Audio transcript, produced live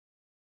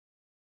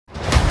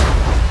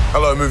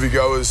Hello,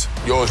 moviegoers.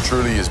 Yours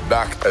truly is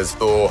back as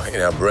Thor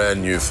in our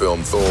brand new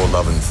film, Thor,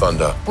 Love and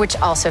Thunder. Which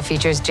also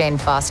features Jane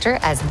Foster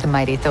as the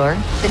mighty Thor,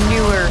 the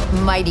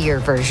newer, mightier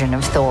version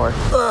of Thor.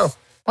 Oh.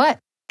 What?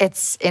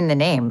 It's in the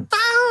name.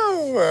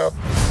 Oh, well.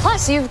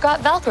 Plus, you've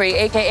got Valkyrie,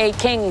 a.k.a.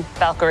 King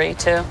Valkyrie,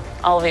 to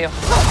all of you.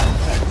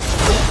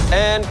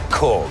 And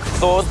Korg,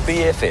 Thor's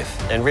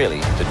BFF, and really,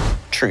 the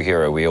true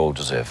hero we all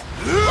deserve.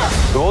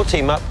 Who all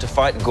team up to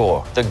fight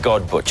Gorr, the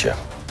God Butcher.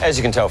 As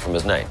you can tell from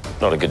his name,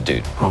 not a good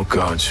dude. Oh,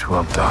 gods,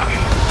 well done.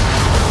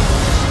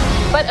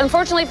 But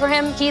unfortunately for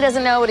him, he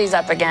doesn't know what he's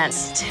up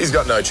against. He's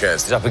got no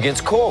chance. He's up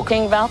against Korg.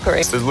 King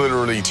Valkyrie. There's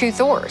literally 2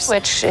 Thors.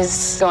 Which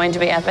is going to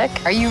be epic.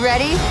 Are you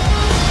ready?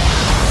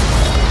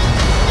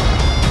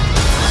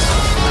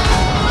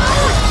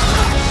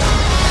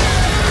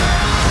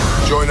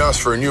 Join us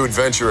for a new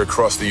adventure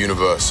across the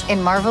universe.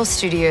 In Marvel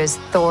Studios'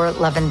 Thor,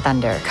 Love and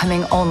Thunder,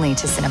 coming only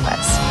to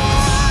cinemas.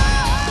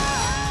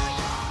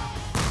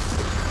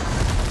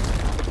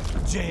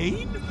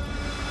 Jane?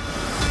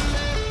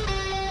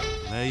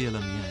 Lei è la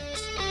mia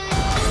ex.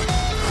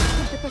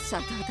 Quanto è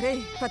passato?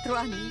 3, 4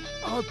 anni?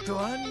 8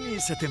 anni,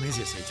 7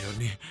 mesi e 6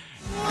 giorni.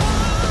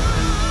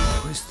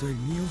 Questo è il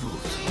mio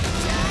voto.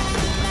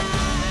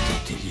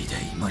 Tutti gli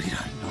dei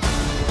moriranno.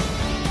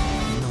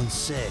 Non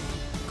sei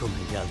come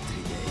gli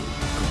altri dei.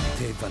 Con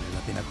te vale la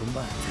pena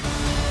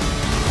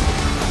combattere.